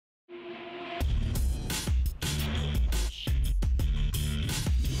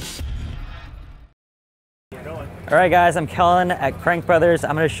All right guys, I'm Kellen at Crankbrothers.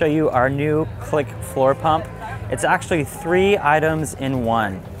 I'm going to show you our new Click floor pump. It's actually 3 items in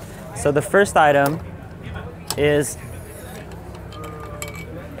one. So the first item is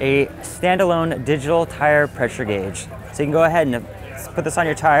a standalone digital tire pressure gauge. So you can go ahead and put this on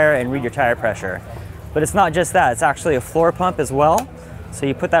your tire and read your tire pressure. But it's not just that, it's actually a floor pump as well. So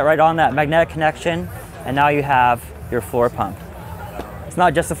you put that right on that magnetic connection, and now you have your floor pump. It's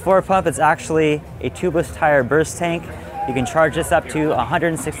not just a floor pump, it's actually a tubeless tire burst tank. You can charge this up to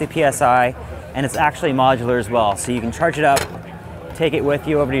 160 PSI, and it's actually modular as well. So you can charge it up, take it with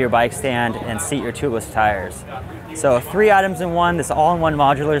you over to your bike stand, and seat your tubeless tires. So 3 items in one, this all-in-one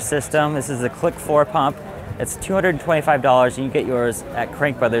modular system. This is the Click floor pump. It's $225, and you get yours at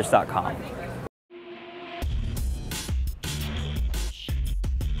crankbrothers.com.